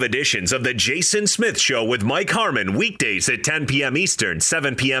catch live editions of The Jason Smith Show with Mike Harmon weekdays at 10 p.m. Eastern,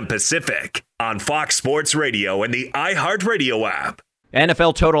 7 p.m. Pacific on Fox Sports Radio and the iHeartRadio app.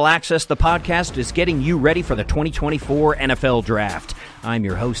 NFL Total Access, the podcast, is getting you ready for the 2024 NFL Draft. I'm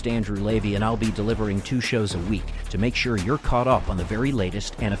your host, Andrew Levy, and I'll be delivering 2 shows a week to make sure you're caught up on the very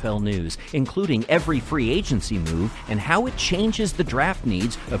latest NFL news, including every free agency move and how it changes the draft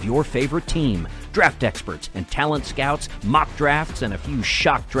needs of your favorite team. Draft experts and talent scouts, mock drafts, and a few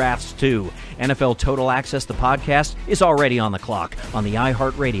shock drafts, too. NFL Total Access, the podcast, is already on the clock on the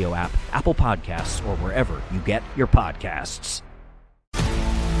iHeartRadio app, Apple Podcasts, or wherever you get your podcasts.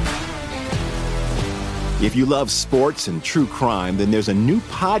 If you love sports and true crime, then there's a new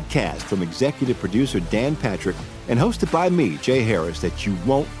podcast from executive producer Dan Patrick and hosted by me, Jay Harris, that you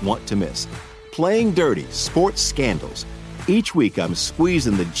won't want to miss. Playing Dirty: Sports Scandals. Each week, I'm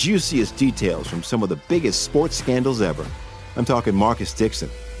squeezing the juiciest details from some of the biggest sports scandals ever. I'm talking Marcus Dixon,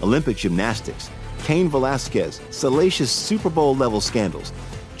 Olympic gymnastics, Cain Velasquez, salacious Super Bowl-level scandals.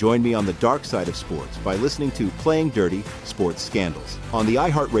 Join me on the dark side of sports by listening to Playing Dirty: Sports Scandals on the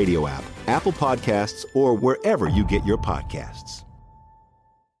iHeartRadio app, Apple Podcasts, or wherever you get your podcasts.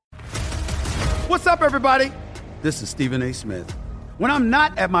 What's up, everybody? This is Stephen A. Smith. When I'm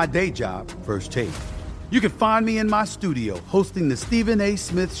not at my day job, First Take, you can find me in my studio hosting the Stephen A.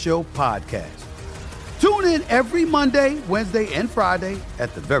 Smith Show podcast. Tune in every Monday, Wednesday, and Friday,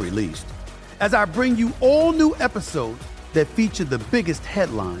 at the very least, as I bring you all new episodes that feature the biggest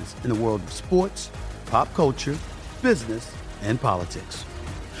headlines in the world of sports, pop culture, business, and politics.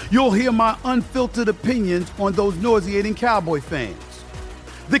 You'll hear my unfiltered opinions on those nauseating Cowboy fans,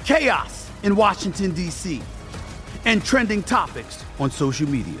 the chaos in Washington, D.C., and trending topics on social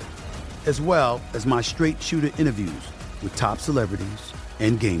media, as well as my straight shooter interviews with top celebrities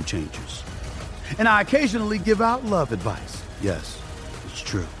and game changers. And I occasionally give out love advice. Yes, it's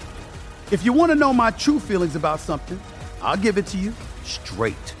true. If you want to know my true feelings about something, I'll give it to you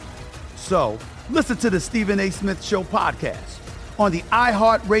straight. So, listen to the Stephen A. Smith Show podcast on the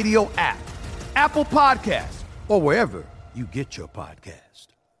iHeartRadio app, Apple Podcasts, or wherever you get your podcast.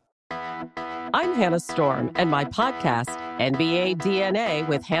 I'm Hannah Storm, and my podcast, NBA DNA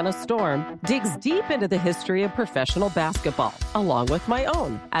with Hannah Storm, digs deep into the history of professional basketball, along with my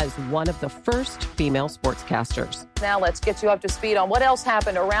own, as one of the first female sportscasters. Now let's get you up to speed on what else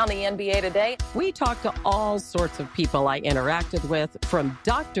happened around the NBA today. We talk to all sorts of people I interacted with, from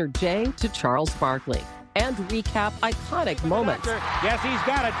Dr. J to Charles Barkley, and recap iconic moments. Yes, he's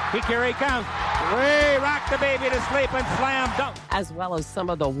got it. Here he comes. Ray rocked the baby to sleep and slam dunk. As well as some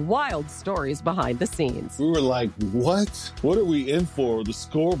of the wild stories behind the scenes. We were like, what? What are we in for? The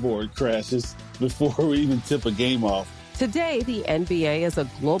scoreboard crashes before we even tip a game off. Today, the NBA is a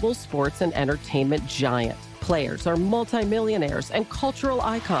global sports and entertainment giant. Players are multimillionaires and cultural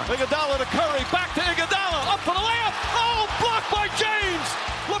icons. Iguodala to Curry, back to Iguodala, up for the layup. Oh, blocked by James.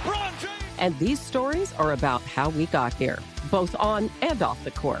 LeBron James. And these stories are about how we got here, both on and off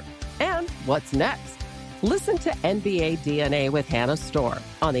the court. And what's next? Listen to NBA DNA with Hannah Storm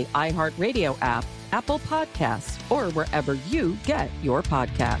on the iHeartRadio app, Apple Podcasts, or wherever you get your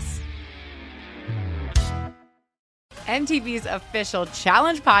podcasts. MTV's official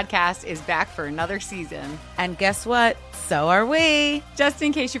Challenge podcast is back for another season. And guess what? So are we. Just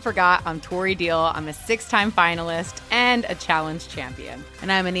in case you forgot, I'm Tori Deal. I'm a 6-time finalist and a Challenge champion.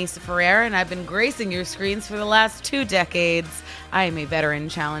 And I'm Anissa Ferreira, and I've been gracing your screens for the last 2 decades. I am a veteran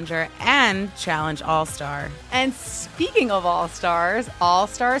challenger and Challenge All-Star. And speaking of All-Stars,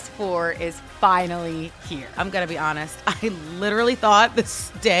 All-Stars 4 is finally here. I'm going to be honest. I literally thought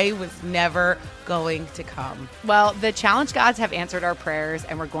this day was never going to come. Well, the challenge gods have answered our prayers,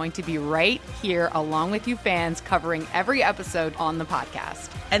 and we're going to be right here along with you fans covering every episode on the podcast.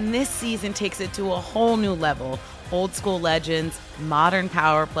 And this season takes it to a whole new level. Old school legends, modern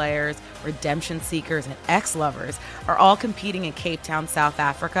power players, redemption seekers, and ex-lovers are all competing in Cape Town, South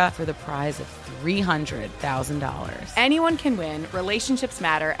Africa for the prize of $300,000. Anyone can win, relationships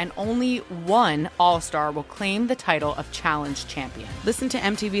matter, and only one All-Star will claim the title of Challenge Champion. Listen to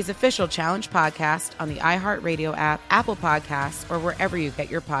MTV's official Challenge podcast on the iHeartRadio app, Apple Podcasts, or wherever you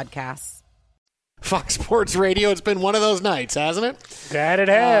get your podcasts. Fox Sports Radio, it's been one of those nights, hasn't it? That it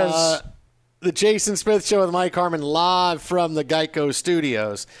has. The Jason Smith Show with Mike Harmon live from the Geico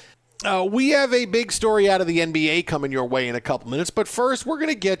Studios. We have a big story out of the NBA coming your way in a couple minutes, but first we're going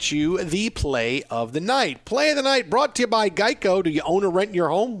to get you the Play of the Night. Play of the Night brought to you by Geico. Do you own or rent your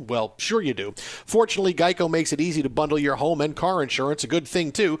home? Well, sure you do. Fortunately, Geico makes it easy to bundle your home and car insurance, a good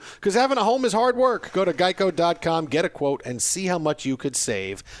thing too, because having a home is hard work. Go to geico.com, get a quote, and see how much you could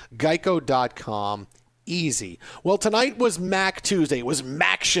save. Geico.com. Easy. Well, tonight was Mac Tuesday. It was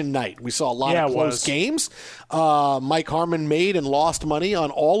Maction night. We saw a lot of close games. Mike Harmon made and lost money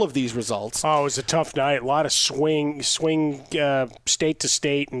on all of these results. Oh, it was a tough night. A lot of swing state to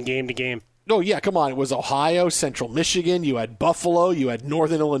state and game to game. Oh, yeah, come on. It was Ohio, Central Michigan. You had Buffalo. You had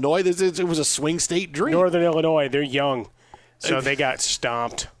Northern Illinois. It was a swing state dream. Northern Illinois, they're young, so they got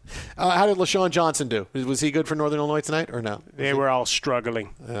stomped. How did LaShawn Johnson do? Was he good for Northern Illinois tonight or no? They were all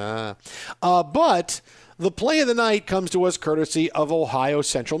struggling. But the Play of the Night comes to us courtesy of Ohio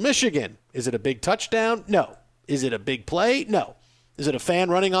Central Michigan. Is it a big touchdown? No. Is it a big play? No. Is it a fan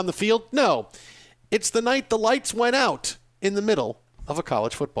running on the field? No. It's the night the lights went out in the middle of a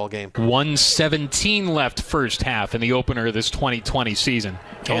college football game. 1:17 left first half in the opener of this 2020 season.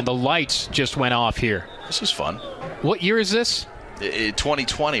 And the lights just went off here. This is fun. What year is this?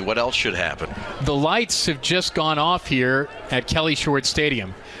 2020. What else should happen? The lights have just gone off here at Kelly Short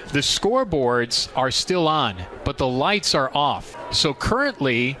Stadium. The scoreboards are still on, but the lights are off. So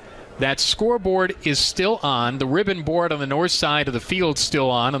currently, that scoreboard is still on. The ribbon board on the north side of the field is still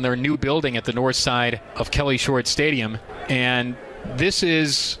on their new building at the north side of Kelly Short Stadium. And this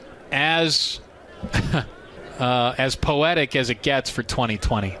is as poetic as it gets for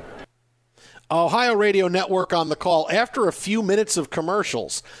 2020. Ohio Radio Network on the call. After a few minutes of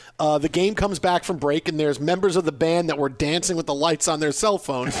commercials, the game comes back from break, and there's members of the band that were dancing with the lights on their cell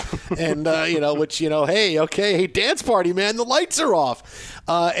phones. And, hey, dance party, man, the lights are off.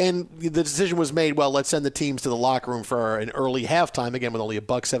 And the decision was made, well, let's send the teams to the locker room for an early halftime, again, with only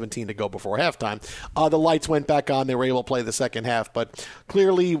 $1:17 to go before halftime. The lights went back on. They were able to play the second half. But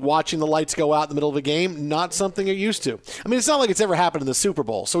clearly, watching the lights go out in the middle of a game, not something you're used to. I mean, it's not like it's ever happened in the Super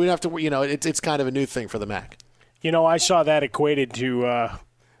Bowl. So we have to, it's kind of a new thing for the MAC. I saw that equated to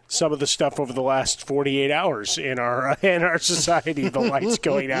some of the stuff over the last 48 hours in our society, the lights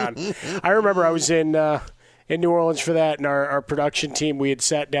going on. I remember I was in New Orleans for that, and our production team, we had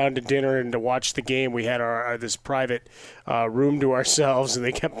sat down to dinner and to watch the game. We had this private room to ourselves, and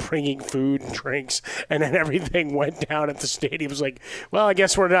they kept bringing food and drinks, and then everything went down at the stadium. It was like, well, I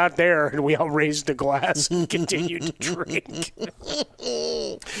guess we're not there, and we all raised a glass and continued to drink.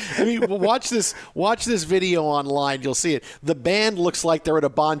 I mean, watch this video online. You'll see it. The band looks like they're at a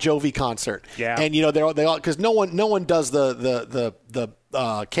Bon Jovi concert. Yeah, and they all because no one does the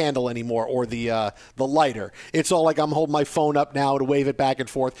candle anymore or the lighter. It's all like I'm holding my phone up now to wave it back and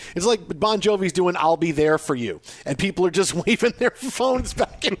forth. It's like Bon Jovi's doing "I'll Be There for You," and people are just waving their phones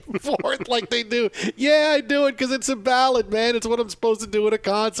back and forth like they do. Yeah, I do it because it's a ballad, man. It's what I'm supposed to do at a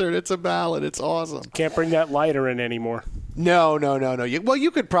concert. It's a ballad. It's awesome. Can't bring that lighter in anymore. No.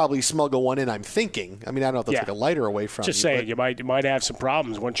 You could probably smuggle one in, I'm thinking. I mean, I don't know if that's like a lighter away from you. Just saying, you might have some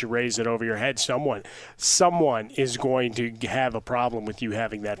problems once you raise it over your head. Someone is going to have a problem with you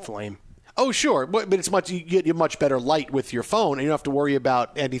having that flame. Oh, sure. But it's you get a much better light with your phone, and you don't have to worry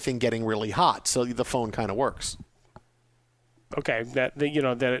about anything getting really hot. So the phone kind of works. Okay,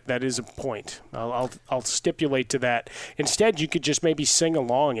 that is a point. I'll stipulate to that. Instead, you could just maybe sing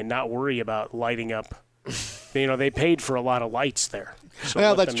along and not worry about lighting up. They paid for a lot of lights there. So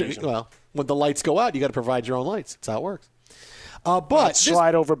well, that's true. Well, when the lights go out, you got to provide your own lights. That's how it works. But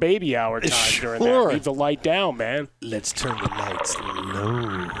slide over baby hour time during that. Leave the light down, man. Let's turn the lights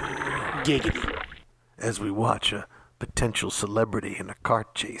low. Giggity. As we watch a potential celebrity in a car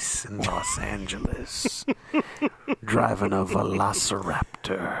chase in Los Angeles, driving a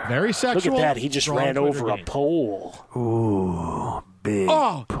Velociraptor. Very sexual. Look at that. He just ran over a pole. Ooh, big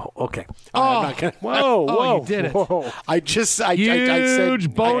pole. okay. Oh, I'm not gonna, whoa, you did it. Whoa. I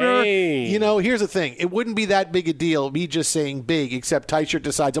said, boner. Here's the thing. It wouldn't be that big a deal, me just saying big, except Tight Shirt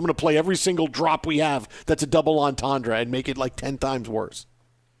decides I'm going to play every single drop we have that's a double entendre and make it like 10 times worse.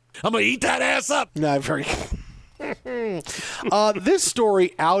 I'm going to eat that ass up. No, very this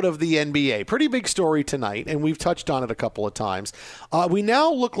story out of the NBA, pretty big story tonight, and we've touched on it a couple of times. We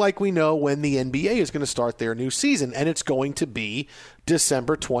now look like we know when the NBA is going to start their new season, and it's going to be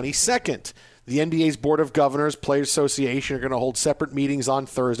December 22nd. The NBA's Board of Governors, Players Association, are going to hold separate meetings on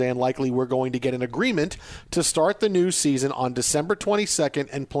Thursday, and likely we're going to get an agreement to start the new season on December 22nd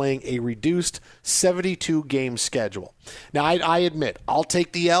and playing a reduced 72-game schedule. Now, I admit, I'll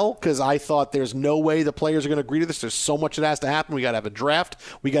take the L because I thought there's no way the players are going to agree to this. There's so much that has to happen. We got to have a draft.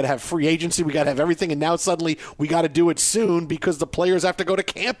 We got to have free agency. We got to have everything, and now suddenly we got to do it soon because the players have to go to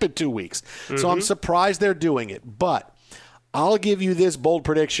camp in 2 weeks. Mm-hmm. So I'm surprised they're doing it, but I'll give you this bold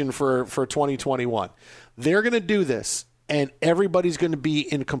prediction for 2021. They're going to do this, and everybody's going to be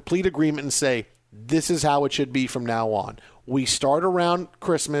in complete agreement and say, this is how it should be from now on. We start around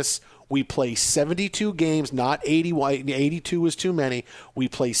Christmas. We play 72 games, not 80. 82 is too many. We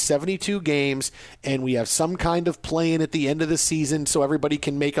play 72 games, and we have some kind of play-in at the end of the season so everybody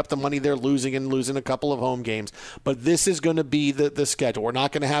can make up the money they're losing and losing a couple of home games. But this is going to be the schedule. We're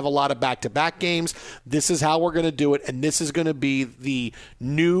not going to have a lot of back-to-back games. This is how we're going to do it, and this is going to be the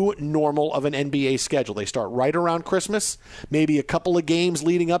new normal of an NBA schedule. They start right around Christmas, maybe a couple of games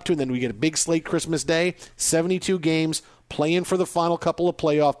leading up to, and then we get a big slate Christmas Day, 72 games, playing for the final couple of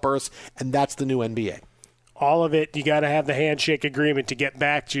playoff berths, and that's the new NBA. All of it, you got to have the handshake agreement to get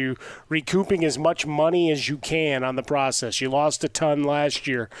back to recouping as much money as you can on the process. You lost a ton last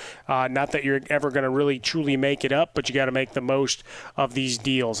year. Not that you're ever going to really truly make it up, but you got to make the most of these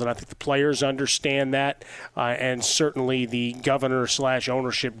deals. And I think the players understand that, and certainly the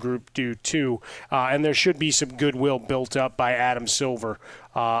governor/ownership group do too. And there should be some goodwill built up by Adam Silver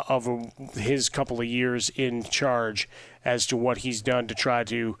over his couple of years in charge as to what he's done to try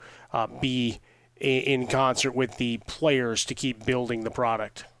to be in concert with the players to keep building the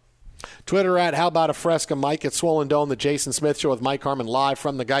product. Twitter at How About a Fresca, Mike at Swollen Dome, the Jason Smith Show with Mike Harmon live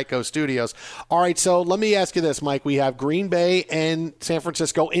from the Geico Studios. All right, so let me ask you this, Mike. We have Green Bay and San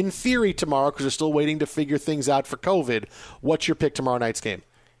Francisco in theory tomorrow because they're still waiting to figure things out for COVID. What's your pick tomorrow night's game?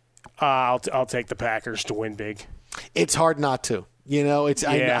 I'll take the Packers to win big. It's hard not to. You know, it's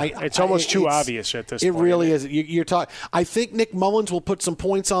it's almost too obvious at this point. It really is. You're talking. I think Nick Mullins will put some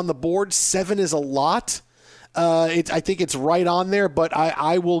points on the board. 7 is a lot. I think it's right on there, but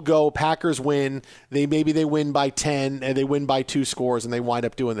I will go Packers win. Maybe they win by 10 and they win by 2 scores and they wind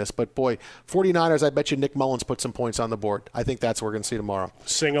up doing this. But boy, 49ers, I bet you Nick Mullins put some points on the board. I think that's what we're going to see tomorrow.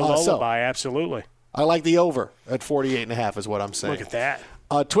 Sing a lullaby, absolutely. I like the over at 48.5 is what I'm saying. Look at that.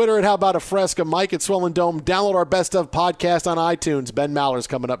 Twitter at How About a Fresca, Mike at Swollen Dome. Download our Best Of podcast on iTunes. Ben Maller's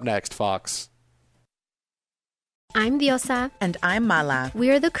coming up next, Fox. I'm Diosa. And I'm Mala. We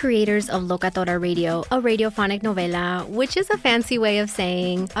are the creators of Locatora Radio, a radiophonic novela, which is a fancy way of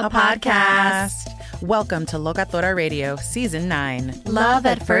saying a podcast. Welcome to Locatora Radio, Season 9. Love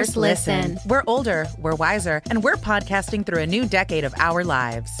at first listen. We're older, we're wiser, and we're podcasting through a new decade of our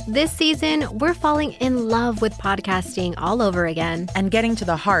lives. This season, we're falling in love with podcasting all over again. And getting to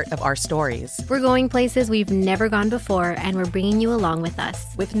the heart of our stories. We're going places we've never gone before, and we're bringing you along with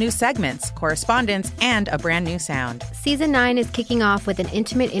us. With new segments, correspondence, and a brand new sound. Season 9 is kicking off with an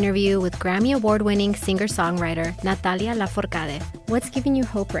intimate interview with Grammy Award-winning singer-songwriter Natalia Lafourcade. What's giving you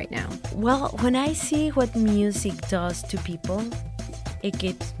hope right now? Well, when I see what music does to people, it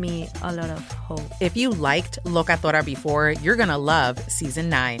gives me a lot of hope. If you liked Locatora before, you're going to love Season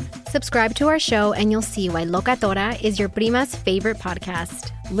 9. Subscribe to our show and you'll see why Locatora is your prima's favorite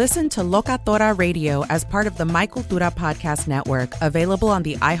podcast. Listen to Locatora Radio as part of the My Cultura Podcast Network, available on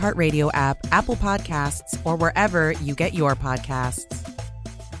the iHeartRadio app, Apple Podcasts, or wherever you get your podcasts.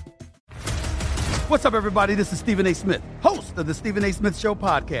 What's up, everybody? This is Stephen A. Smith, host of the Stephen A. Smith Show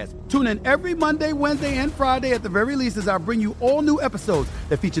podcast. Tune in every Monday, Wednesday, and Friday at the very least as I bring you all new episodes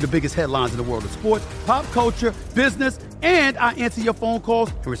that feature the biggest headlines in the world of sports, pop culture, business, and I answer your phone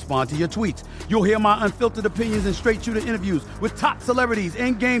calls and respond to your tweets. You'll hear my unfiltered opinions and straight-shooter interviews with top celebrities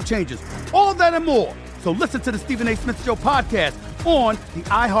and game changers. All of that and more. So listen to the Stephen A. Smith Show podcast on the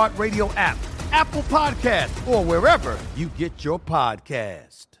iHeartRadio app, Apple Podcasts, or wherever you get your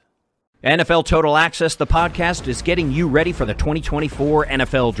podcast. NFL Total Access, the podcast, is getting you ready for the 2024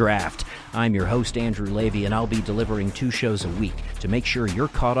 NFL Draft. I'm your host, Andrew Levy, and I'll be delivering 2 shows a week to make sure you're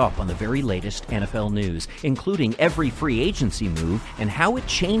caught up on the very latest NFL news, including every free agency move and how it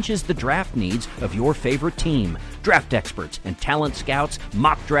changes the draft needs of your favorite team. Draft experts and talent scouts,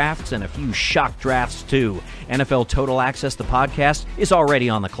 mock drafts, and a few shock drafts, too. NFL Total Access, the podcast, is already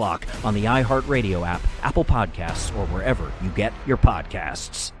on the clock on the iHeartRadio app, Apple Podcasts, or wherever you get your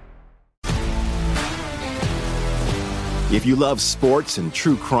podcasts. If you love sports and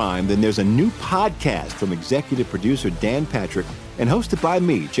true crime, then there's a new podcast from executive producer Dan Patrick and hosted by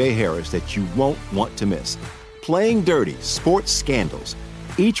me, Jay Harris, that you won't want to miss. Playing Dirty: Sports Scandals.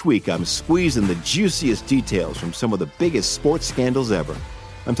 Each week, I'm squeezing the juiciest details from some of the biggest sports scandals ever.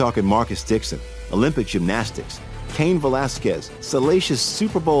 I'm talking Marcus Dixon, Olympic gymnastics, Cain Velasquez, salacious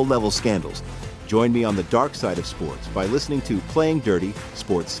Super Bowl-level scandals. Join me on the dark side of sports by listening to Playing Dirty: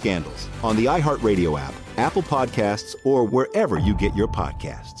 Sports Scandals on the iHeartRadio app, Apple Podcasts, or wherever you get your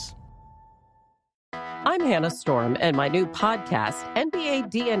podcasts. I'm Hannah Storm, and my new podcast, NBA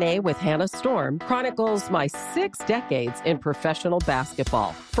DNA with Hannah Storm, chronicles my 6 decades in professional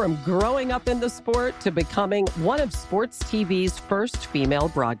basketball. From growing up in the sport to becoming one of sports TV's first female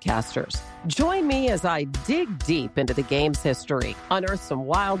broadcasters. Join me as I dig deep into the game's history, unearth some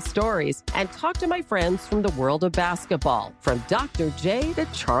wild stories, and talk to my friends from the world of basketball, from Dr. J to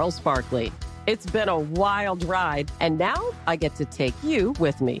Charles Barkley. It's been a wild ride, and now I get to take you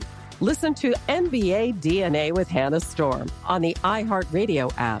with me. Listen to NBA DNA with Hannah Storm on the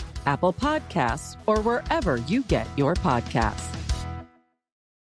iHeartRadio app, Apple Podcasts, or wherever you get your podcasts.